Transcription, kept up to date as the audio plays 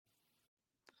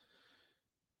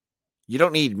You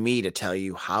don't need me to tell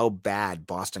you how bad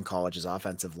Boston College's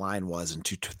offensive line was in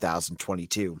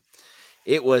 2022.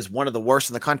 It was one of the worst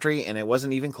in the country, and it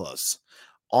wasn't even close.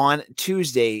 On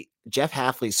Tuesday, Jeff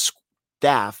Hafley's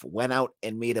staff went out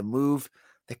and made a move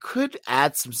that could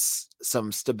add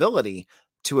some stability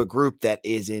to a group that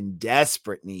is in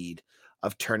desperate need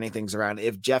of turning things around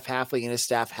if Jeff Hafley and his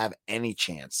staff have any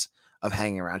chance of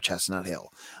hanging around Chestnut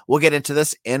Hill. We'll get into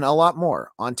this and a lot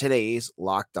more on today's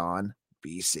Locked On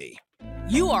BC.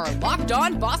 You are Locked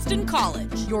On Boston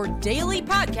College, your daily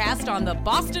podcast on the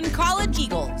Boston College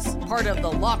Eagles, part of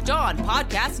the Locked On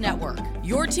Podcast Network,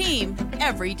 your team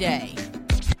every day.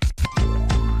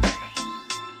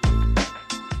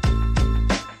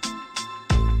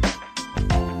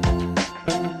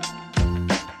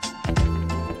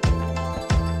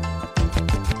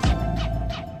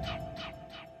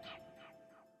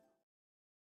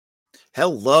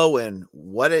 Hello and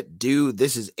what it do?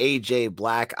 This is AJ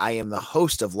Black. I am the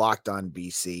host of Locked On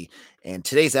BC, and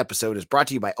today's episode is brought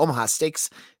to you by Omaha Steaks.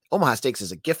 Omaha Steaks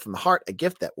is a gift from the heart, a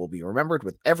gift that will be remembered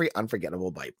with every unforgettable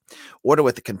bite. Order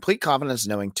with the complete confidence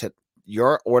knowing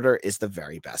your order is the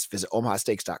very best. Visit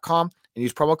omahasteaks.com and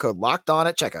use promo code LOCKEDON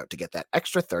at checkout to get that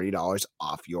extra $30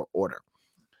 off your order.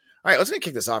 All right, let's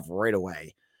kick this off right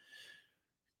away.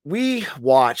 We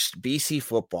watched BC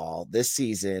football this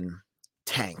season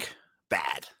tank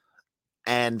bad.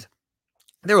 And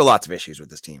there were lots of issues with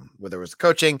this team, whether it was the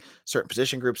coaching, certain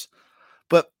position groups.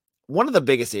 But one of the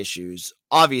biggest issues,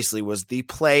 obviously, was the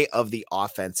play of the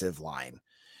offensive line.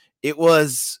 It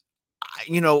was,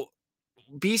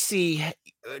 BC,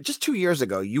 just 2 years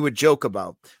ago, you would joke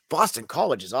about Boston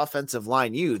College's offensive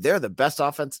line. They're the best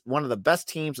one of the best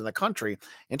teams in the country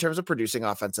in terms of producing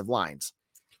offensive lines.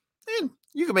 And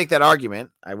you can make that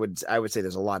argument. I would say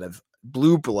there's a lot of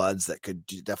blue bloods that could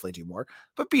definitely do more,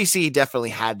 but BC definitely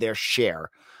had their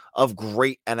share of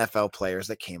great NFL players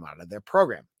that came out of their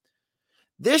program.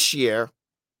 This year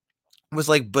was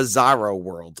like bizarro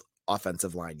world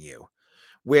offensive line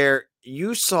where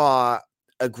you saw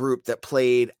a group that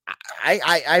played.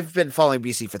 I've been following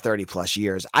BC for 30 plus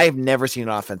years. I have never seen an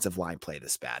offensive line play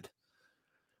this bad.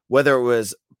 Whether it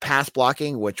was pass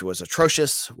blocking, which was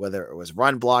atrocious, whether it was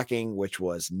run blocking, which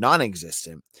was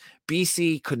non-existent,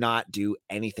 BC could not do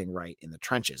anything right in the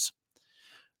trenches.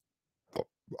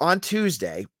 On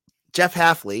Tuesday, Jeff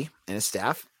Hafley and his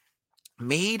staff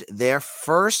made their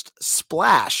first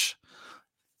splash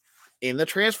in the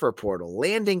transfer portal,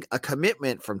 landing a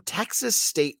commitment from Texas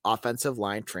State offensive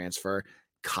line transfer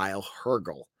Kyle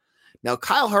Hergel. Now,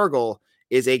 Kyle Hergel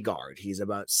is a guard. He's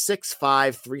about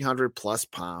 6'5", 300 plus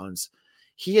pounds.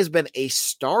 He has been a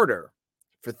starter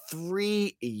for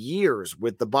 3 years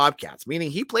with the Bobcats, meaning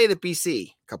he played at BC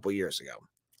a couple years ago.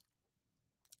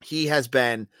 He has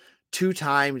been 2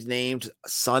 times named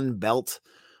Sun Belt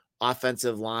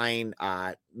offensive line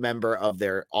member of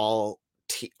their all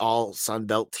Sun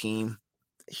Belt team.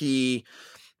 He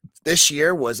this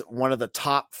year was one of the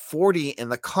top 40 in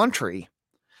the country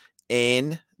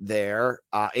in their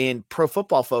in Pro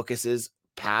Football Focus's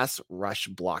pass rush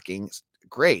blocking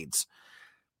grades.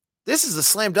 This is a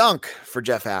slam dunk for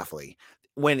Jeff Hafley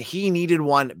when he needed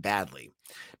one badly.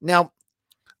 Now,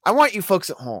 I want you folks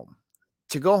at home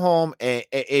to go home, and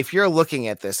if you're looking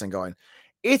at this and going,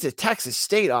 it's a Texas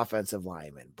State offensive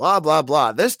lineman, blah, blah,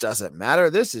 blah. This doesn't matter.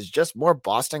 This is just more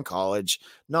Boston College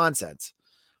nonsense.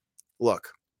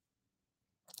 Look,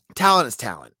 talent is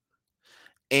talent.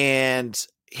 And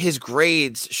his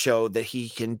grades show that he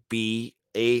can be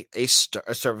a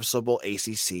serviceable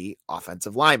ACC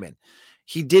offensive lineman.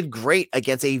 He did great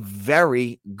against a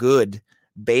very good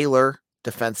Baylor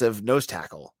defensive nose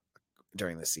tackle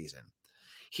during the season.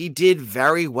 He did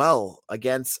very well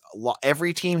against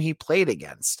every team he played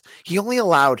against. He only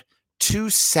allowed 2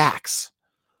 sacks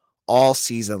all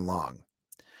season long.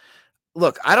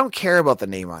 Look, I don't care about the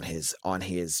name on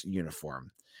his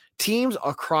uniform. Teams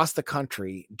across the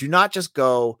country do not just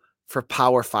go for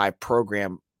Power 5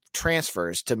 program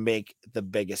transfers to make the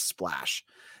biggest splash.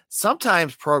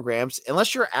 Sometimes programs,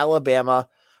 unless you're Alabama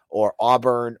or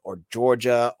Auburn or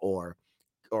Georgia or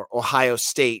Ohio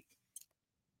State,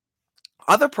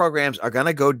 other programs are going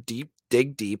to go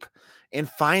dig deep, and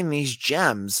find these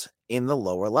gems in the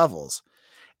lower levels.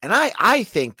 And I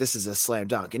think this is a slam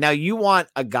dunk. And now you want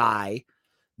a guy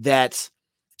that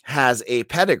has a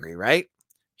pedigree, right?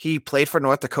 He played for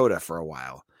North Dakota for a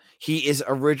while. He is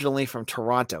originally from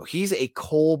Toronto. He's a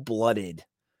cold-blooded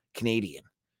Canadian.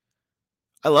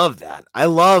 I love that. I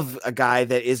love a guy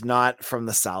that is not from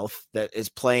the South, that is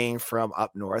playing from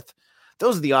up north.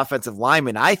 Those are the offensive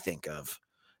linemen I think of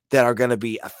that are going to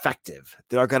be effective,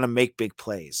 that are going to make big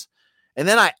plays. And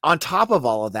then on top of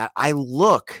all of that, I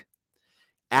look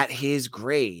at his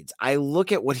grades, I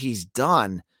look at what he's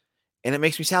done, and it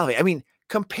makes me salivate. I mean,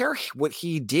 compare what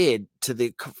he did to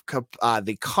the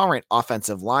current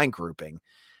offensive line grouping,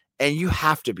 and you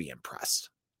have to be impressed.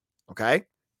 Okay.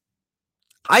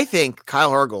 I think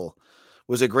Kyle Hergel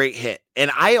was a great hit.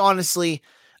 And I honestly,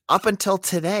 up until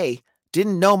today,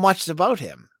 didn't know much about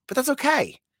him, but that's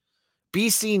okay.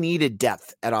 BC needed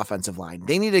depth at offensive line.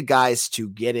 They needed guys to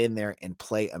get in there and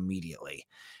play immediately.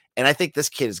 And I think this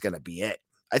kid is going to be it.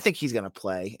 I think he's going to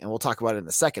play, and we'll talk about it in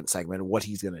the second segment, what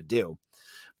he's going to do.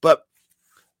 But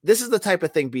this is the type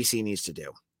of thing BC needs to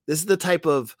do. This is the type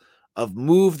of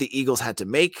move the Eagles had to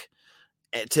make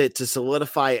to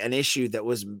solidify an issue that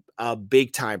was a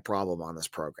big time problem on this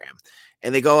program.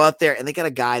 And they go out there and they got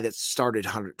a guy that started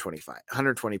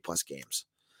 120 plus games.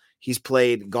 He's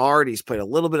played guard. He's played a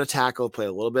little bit of tackle, played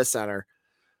a little bit of center,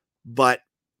 but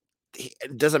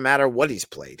it doesn't matter what he's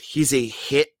played. He's a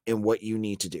hit in what you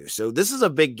need to do. So this is a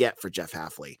big get for Jeff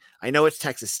Hafley. I know it's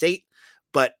Texas State,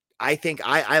 but I think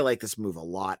I like this move a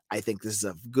lot. I think this is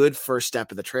a good first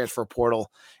step in the transfer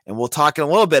portal. And we'll talk in a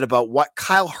little bit about what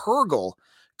Kyle Hergel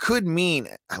could mean.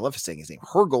 I love saying his name.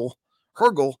 Hergel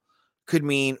could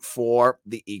mean for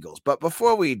the Eagles. But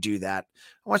before we do that,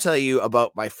 I want to tell you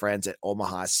about my friends at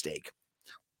Omaha Steak.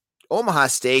 Omaha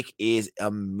Steak is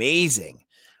amazing.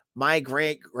 My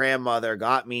great-grandmother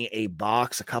got me a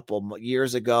box a couple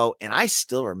years ago, and I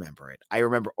still remember it. I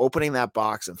remember opening that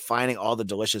box and finding all the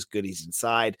delicious goodies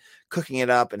inside, cooking it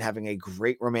up, and having a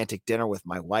great romantic dinner with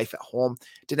my wife at home.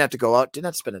 Didn't have to go out, didn't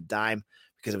have to spend a dime,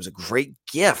 because it was a great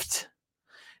gift.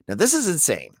 Now, this is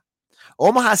insane.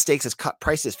 Omaha Steaks has cut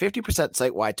prices 50%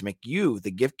 site-wide to make you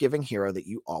the gift-giving hero that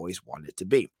you always wanted to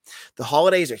be. The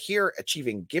holidays are here,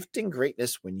 achieving gifting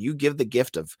greatness when you give the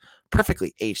gift of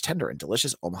perfectly aged, tender, and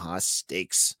delicious Omaha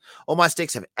Steaks. Omaha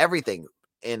Steaks have everything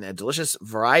in a delicious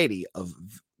variety of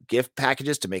gift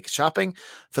packages to make shopping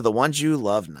for the ones you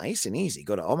love nice and easy.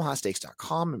 Go to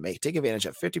omahasteaks.com and take advantage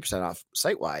of 50% off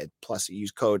site-wide, plus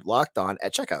use code LOCKEDON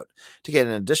at checkout to get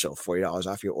an additional $40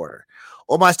 off your order.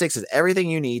 Omaha Steaks is everything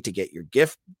you need to get your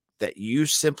gift that you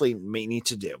simply may need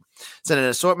to do. It's an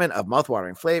assortment of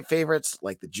mouthwatering favorites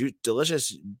like the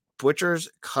delicious Butcher's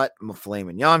Cut Filet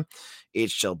Mignon,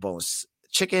 aged chill boneless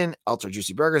chicken, ultra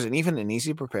juicy burgers, and even an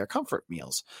easy to prepare comfort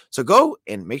meals. So go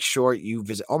and make sure you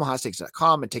visit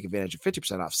omahasteaks.com and take advantage of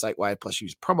 50% off site-wide, plus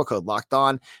use promo code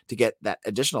LOCKEDON to get that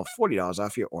additional $40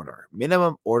 off your order.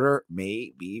 Minimum order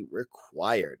may be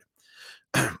required.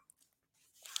 All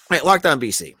right, Locked On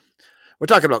BC. We're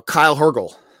talking about Kyle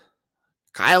Hergel.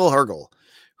 Kyle Hergel,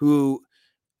 who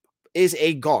is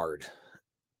a guard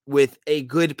with a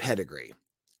good pedigree,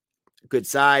 good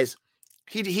size.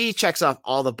 He checks off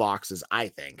all the boxes, I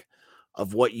think,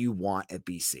 of what you want at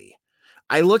BC.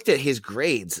 I looked at his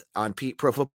grades on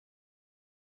Pro Football.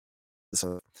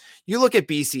 So you look at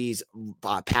BC's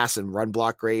pass and run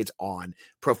block grades on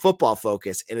Pro Football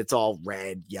Focus, and it's all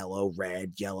red, yellow,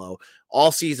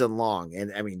 all season long.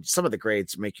 And I mean, some of the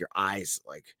grades make your eyes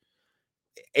like,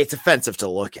 it's offensive to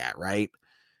look at, right?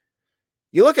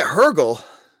 You look at Hergel,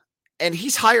 and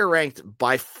he's higher ranked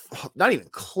by not even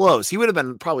close. He would have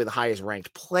been probably the highest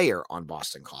ranked player on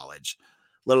Boston College,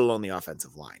 let alone the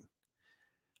offensive line.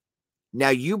 Now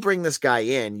you bring this guy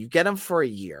in, you get him for a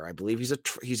year. I believe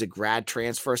he's a grad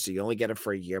transfer, so you only get him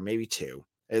for a year, maybe two.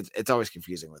 It's always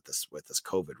confusing with this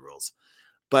COVID rules.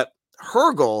 But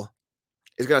Hergel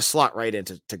is going to slot right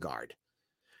into guard.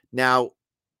 Now,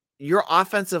 your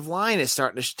offensive line is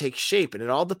starting to take shape, and it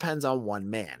all depends on one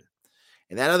man.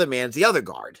 And that other man is the other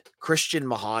guard, Christian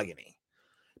Mahogany.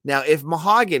 Now, if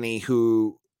Mahogany,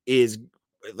 who is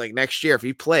like next year, if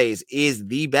he plays, is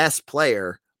the best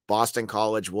player Boston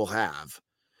College will have,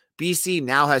 BC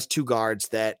now has two guards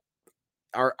that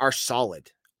are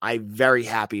solid. I'm very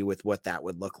happy with what that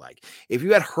would look like. If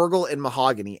you had Hergel and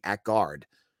Mahogany at guard,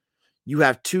 you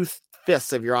have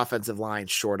 2/5 of your offensive line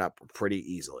shored up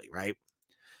pretty easily, right?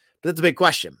 But that's a big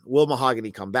question. Will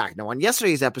Mahogany come back? Now, on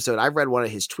yesterday's episode, I read one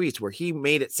of his tweets where he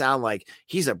made it sound like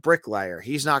he's a bricklayer.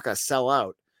 He's not going to sell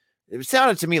out. It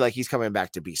sounded to me like he's coming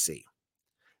back to BC.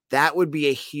 That would be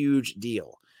a huge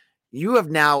deal. You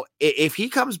have now, if he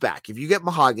comes back, if you get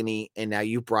Mahogany and now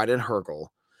you brought in Hergel,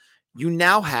 you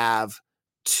now have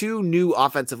two new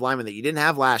offensive linemen that you didn't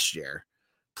have last year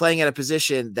playing at a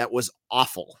position that was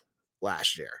awful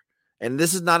last year. And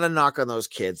this is not a knock on those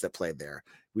kids that played there.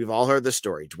 We've all heard the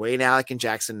story. Dwayne Alec and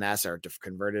Jackson Ness are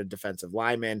converted defensive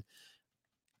linemen.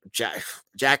 Jack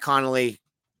Connolly,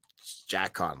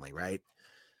 right?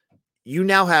 You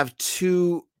now have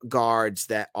two guards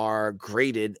that are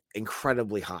graded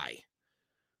incredibly high.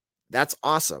 That's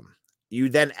awesome. You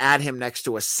then add him next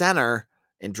to a center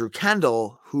and Drew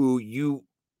Kendall, who you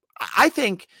I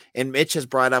think, and Mitch has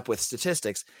brought up with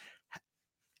statistics,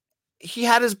 he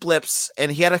had his blips,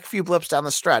 and he had a few blips down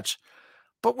the stretch,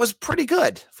 but was pretty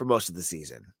good for most of the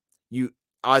season. Ozzy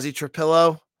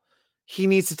Trapillo, he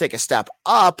needs to take a step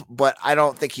up, but I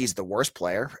don't think he's the worst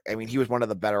player. I mean, he was one of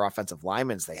the better offensive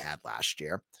linemen they had last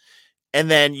year. And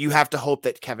then you have to hope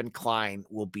that Kevin Klein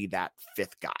will be that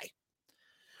fifth guy.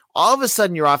 All of a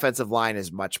sudden, your offensive line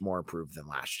is much more improved than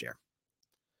last year.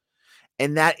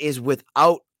 And that is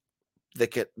without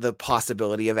the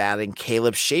possibility of adding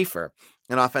Caleb Schaefer,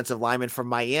 an offensive lineman from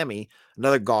Miami,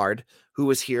 another guard who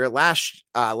was here last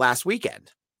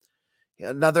weekend.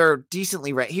 Another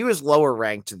decently ranked. He was lower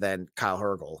ranked than Kyle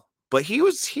Hergel, but he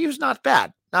was not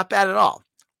bad at all.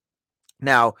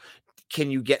 Now, can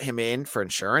you get him in for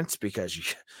insurance? Because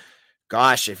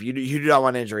if you do not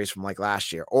want injuries from like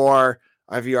last year, or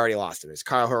have you already lost him? Is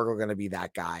Kyle Hergel going to be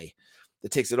that guy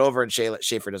that takes it over and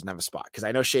Schaefer doesn't have a spot? Because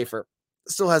I know Schaefer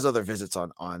still has other visits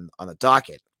on the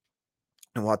docket,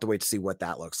 and we'll have to wait to see what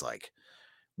that looks like.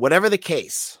 Whatever the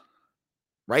case,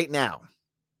 right now,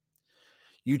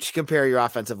 you compare your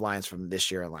offensive lines from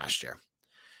this year and last year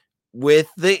with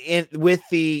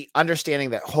the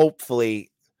understanding that hopefully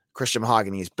Christian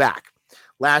Mahogany is back.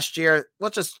 Last year,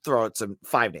 let's just throw out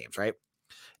 5 names, right?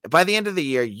 By the end of the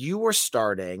year, you were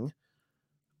starting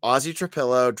Ozzy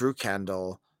Trapillo, Drew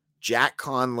Kendall, Jack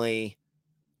Conley,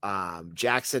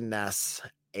 Jackson Ness,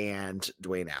 and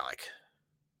Dwayne Alec.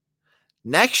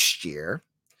 Next year,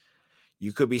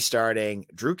 you could be starting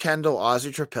Drew Kendall,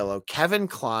 Ozzy Trapillo, Kevin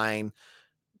Klein,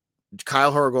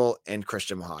 Kyle Hergel, and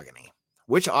Christian Mahogany.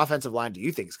 Which offensive line do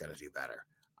you think is going to do better?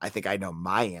 I think I know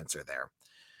my answer there.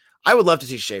 I would love to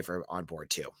see Schaefer on board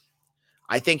too.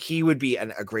 I think he would be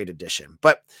a great addition.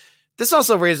 But this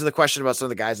also raises the question about some of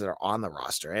the guys that are on the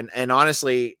roster. And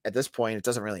honestly, at this point, it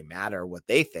doesn't really matter what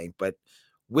they think, but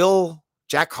will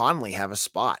Jack Conley have a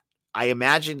spot? I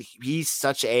imagine he's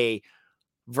such a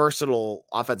versatile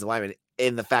offensive lineman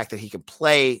in the fact that he can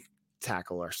play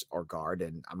tackle or guard,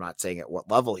 and I'm not saying at what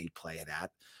level he'd play it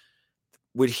at.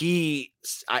 Would he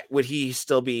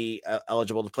still be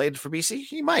eligible to play for BC?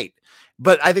 He might,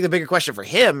 but I think the bigger question for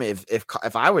him, if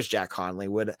I was Jack Conley,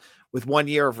 with 1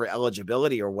 year of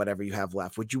eligibility or whatever you have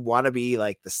left, would you want to be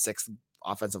like the 6th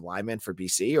offensive lineman for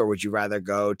BC, or would you rather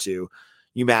go to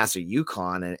UMass or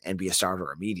UConn and be a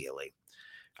starter immediately?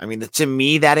 I mean, to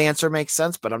me, that answer makes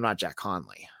sense, but I'm not Jack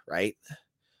Conley, right?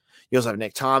 You also have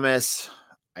Nick Thomas.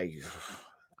 I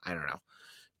don't know.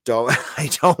 I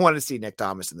don't want to see Nick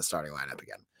Thomas in the starting lineup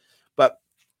again. But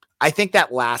I think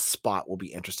that last spot will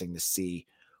be interesting to see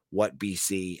what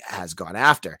BC has gone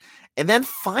after. And then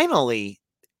finally,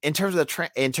 in terms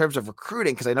of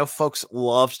recruiting, because I know folks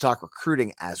love to talk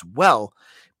recruiting as well,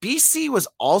 BC was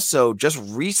also just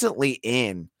recently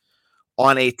in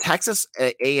on a Texas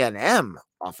A&M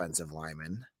offensive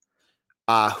lineman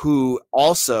who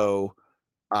also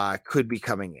could be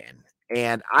coming in.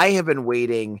 And I have been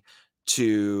waiting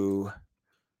to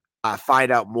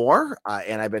find out more.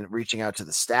 And I've been reaching out to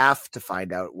the staff to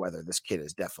find out whether this kid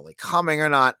is definitely coming or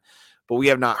not, but we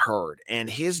have not heard. And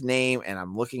his name, and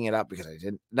I'm looking it up because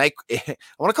I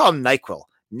want to call him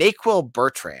Naquil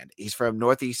Bertrand. He's from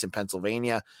Northeastern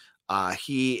Pennsylvania.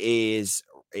 He is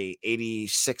a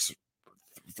 86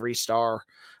 3-star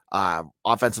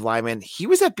offensive lineman. He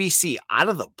was at BC out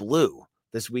of the blue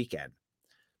this weekend.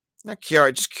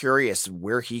 Just curious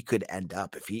where he could end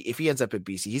up if he ends up at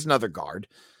BC. He's another guard,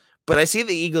 but I see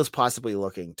the Eagles possibly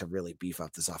looking to really beef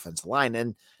up this offensive line.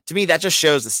 And to me, that just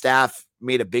shows the staff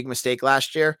made a big mistake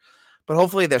last year, but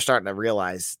hopefully they're starting to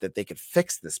realize that they could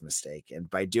fix this mistake. And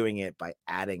by doing it, by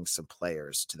adding some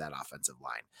players to that offensive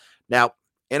line. Now,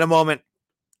 in a moment,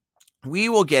 we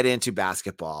will get into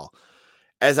basketball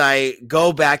as I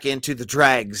go back into the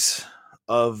dregs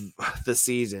of the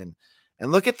season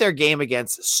and look at their game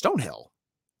against Stonehill,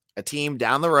 a team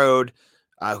down the road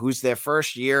who's their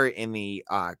first year in the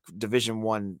Division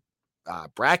I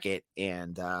bracket,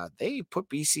 and they put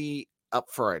BC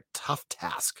up for a tough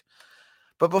task.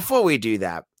 But before we do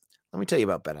that, let me tell you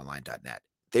about BetOnline.net.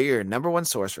 They're your number one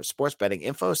source for sports betting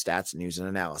info, stats, news, and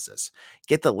analysis.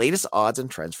 Get the latest odds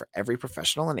and trends for every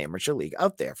professional and amateur league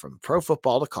out there, from pro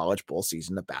football to college bowl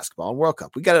season to basketball and World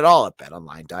Cup. We got it all at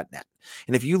BetOnline.net.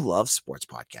 And if you love sports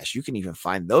podcasts, you can even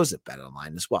find those at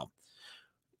BetOnline as well.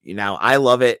 Now, I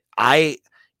love it.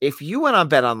 If you went on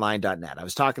BetOnline.net, I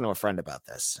was talking to a friend about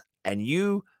this, and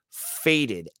you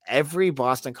faded every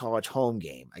Boston College home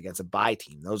game against a bye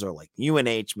team. Those are like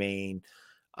UNH, Maine,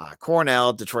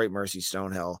 Cornell, Detroit, Mercy,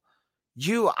 Stonehill.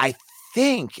 I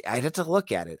think I'd have to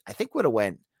look at it. I think would have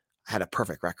went had a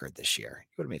perfect record this year.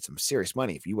 You would have made some serious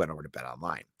money if you went over to Bet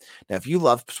Online. Now, if you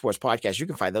love sports podcasts, you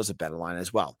can find those at Bet Online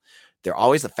as well. They're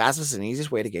always the fastest and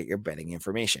easiest way to get your betting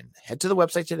information. Head to the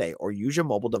website today or use your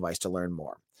mobile device to learn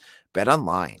more. Bet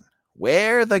Online,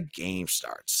 where the game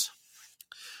starts.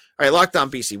 All right, Locked On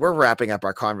BC. We're wrapping up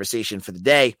our conversation for the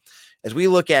day as we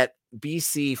look at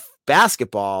BC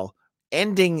basketball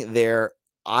ending their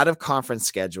out-of-conference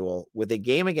schedule with a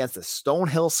game against the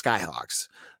Stonehill Skyhawks.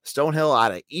 Stonehill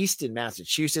out of Easton,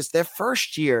 Massachusetts, their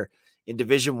first year in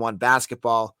Division I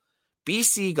basketball.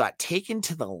 BC got taken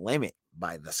to the limit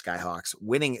by the Skyhawks,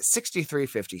 winning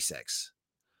 63-56.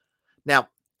 Now,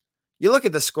 you look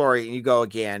at the score and you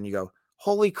go,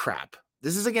 holy crap.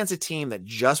 This is against a team that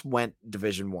just went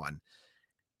Division I.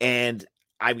 And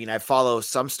I mean, I follow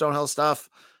some Stonehill stuff.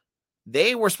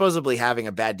 They were supposedly having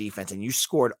a bad defense, and you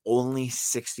scored only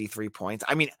 63 points.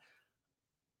 I mean,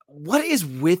 what is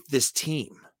with this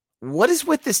team? What is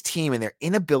with this team and their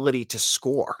inability to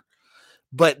score?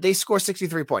 But they score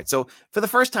 63 points. So for the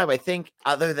first time, I think,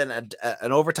 other than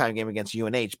an overtime game against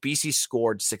UNH, BC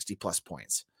scored 60-plus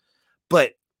points.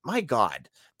 But my God,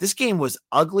 this game was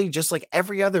ugly, just like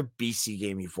every other BC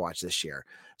game you've watched this year.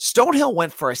 Stonehill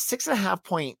went for a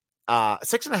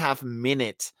 6.5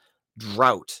 minute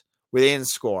drought where they didn't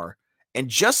score. And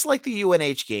just like the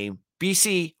UNH game,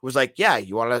 BC was like, yeah,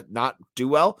 you want to not do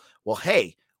well? Well,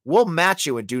 hey, we'll match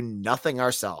you and do nothing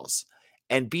ourselves.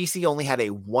 And BC only had a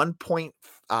 1 point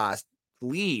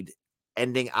lead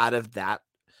ending out of that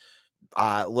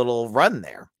little run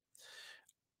there.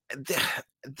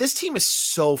 This team is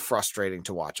so frustrating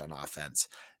to watch on offense.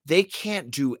 They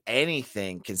can't do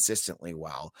anything consistently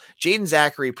well. Jaden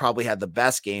Zachary probably had the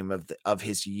best game of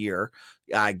his year,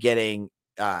 getting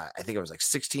I think it was like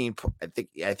 16. I think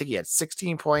he had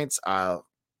 16 points.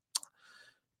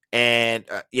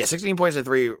 16 points and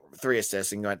three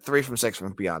assists, and got 3 from 6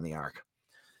 from beyond the arc.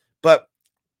 But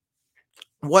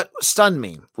what stunned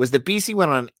me was that BC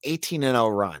went on an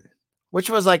 18-0 run, which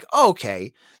was like,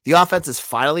 okay, the offense has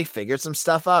finally figured some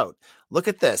stuff out. Look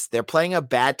at this. They're playing a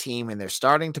bad team, and they're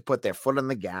starting to put their foot on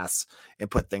the gas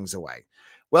and put things away.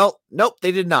 Well, nope,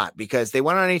 they did not, because they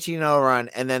went on an 18-0 run,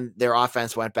 and then their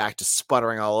offense went back to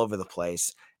sputtering all over the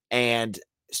place, and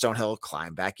Stonehill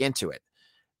climbed back into it.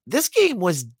 This game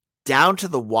was down to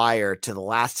the wire to the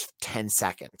last 10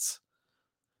 seconds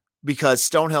because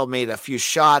Stonehill made a few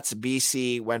shots.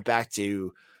 BC went back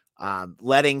to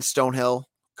letting Stonehill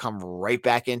come right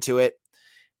back into it,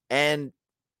 and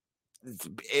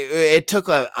it took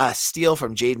a steal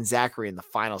from Jaden Zachary in the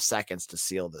final seconds to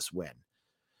seal this win.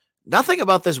 Nothing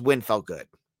about this win felt good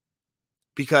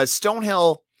because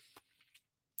Stonehill,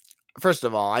 first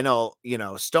of all, I know,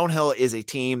 Stonehill is a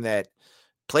team that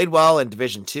played well in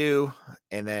Division II,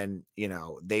 and then,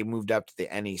 they moved up to the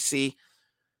NEC.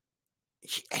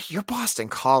 You're Boston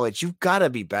College. You've got to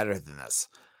be better than this.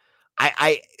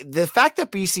 The fact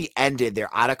that BC ended their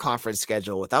out-of-conference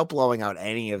schedule without blowing out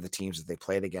any of the teams that they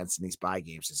played against in these bye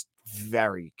games is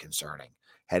very concerning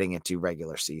heading into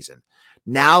regular season.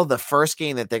 Now the first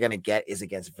game that they're going to get is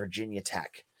against Virginia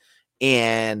Tech,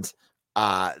 and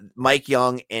Mike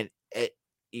Young, and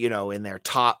in their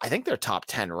top, I think they're top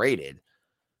 10 rated.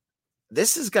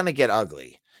 This is going to get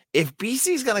ugly. If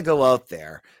BC is going to go out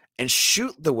there and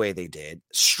shoot the way they did,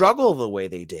 struggle the way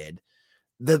they did,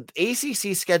 the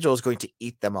ACC schedule is going to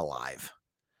eat them alive.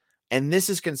 And this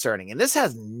is concerning. And this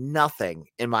has nothing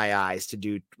in my eyes to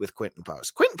do with Quinton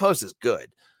Post. Quinton Post is good,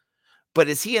 but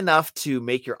is he enough to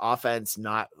make your offense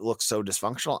not look so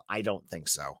dysfunctional? I don't think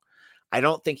so. I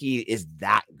don't think he is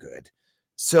that good.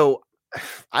 So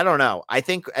I don't know. I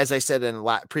think, as I said in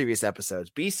previous episodes,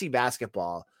 BC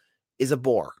basketball is a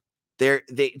bore.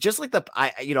 They just like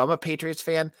I'm a Patriots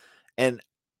fan, and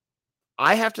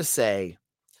I have to say,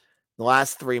 the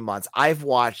last 3 months, I've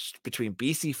watched between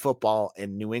BC football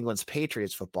and New England's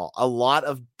Patriots football a lot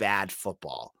of bad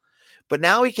football. But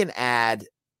now we can add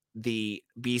the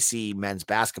BC men's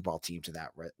basketball team to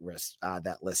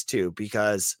that list too,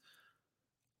 because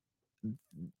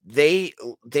they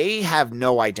have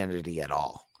no identity at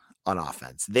all on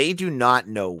offense. They do not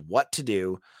know what to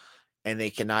do, and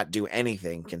they cannot do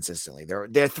anything consistently. Their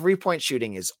 3-point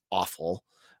shooting is awful,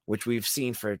 which we've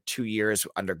seen for 2 years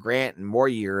under Grant and more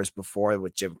years before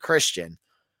with Jim Christian.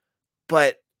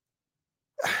 But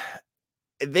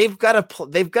they've got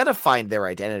to find their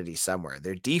identity somewhere.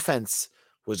 Their defense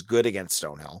was good against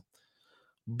Stonehill,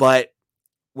 but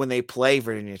when they play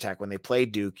Virginia Tech, when they play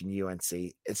Duke and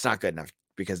UNC, it's not good enough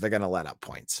because they're going to let up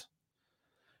points.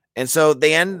 And so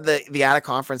they end the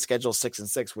out-of-conference schedule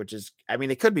 6-6, which is, I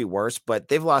mean, it could be worse, but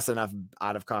they've lost enough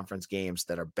out-of-conference games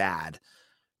that are bad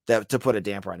to put a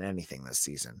damper on anything this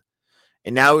season.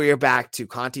 And now we are back to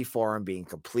Conti Forum being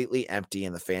completely empty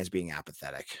and the fans being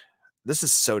apathetic. This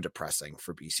is so depressing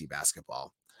for BC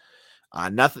basketball.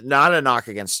 Not a knock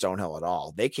against Stonehill at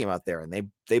all. They came out there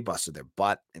and they busted their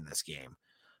butt in this game.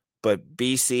 But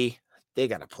BC, they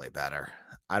got to play better.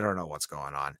 I don't know what's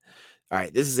going on. All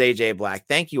right, this is AJ Black.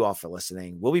 Thank you all for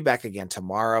listening. We'll be back again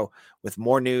tomorrow with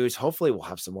more news. Hopefully, we'll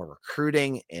have some more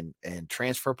recruiting and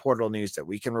transfer portal news that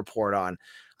we can report on.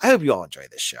 I hope you all enjoy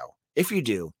this show. If you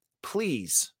do,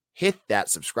 please hit that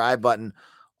subscribe button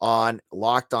on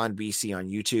Locked On BC on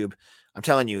YouTube. I'm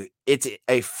telling you, it's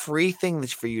a free thing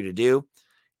for you to do.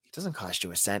 It doesn't cost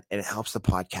you a cent, and it helps the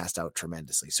podcast out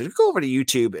tremendously. So go over to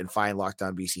YouTube and find Locked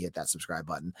On BC, hit that subscribe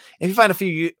button. If you find a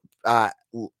few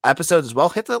episodes as well,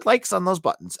 hit the likes on those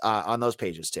buttons, on those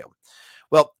pages too.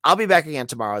 Well, I'll be back again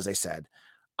tomorrow, as I said.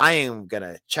 I am going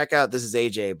to check out. This is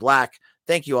AJ Black.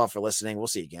 Thank you all for listening. We'll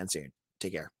see you again soon.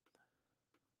 Take care.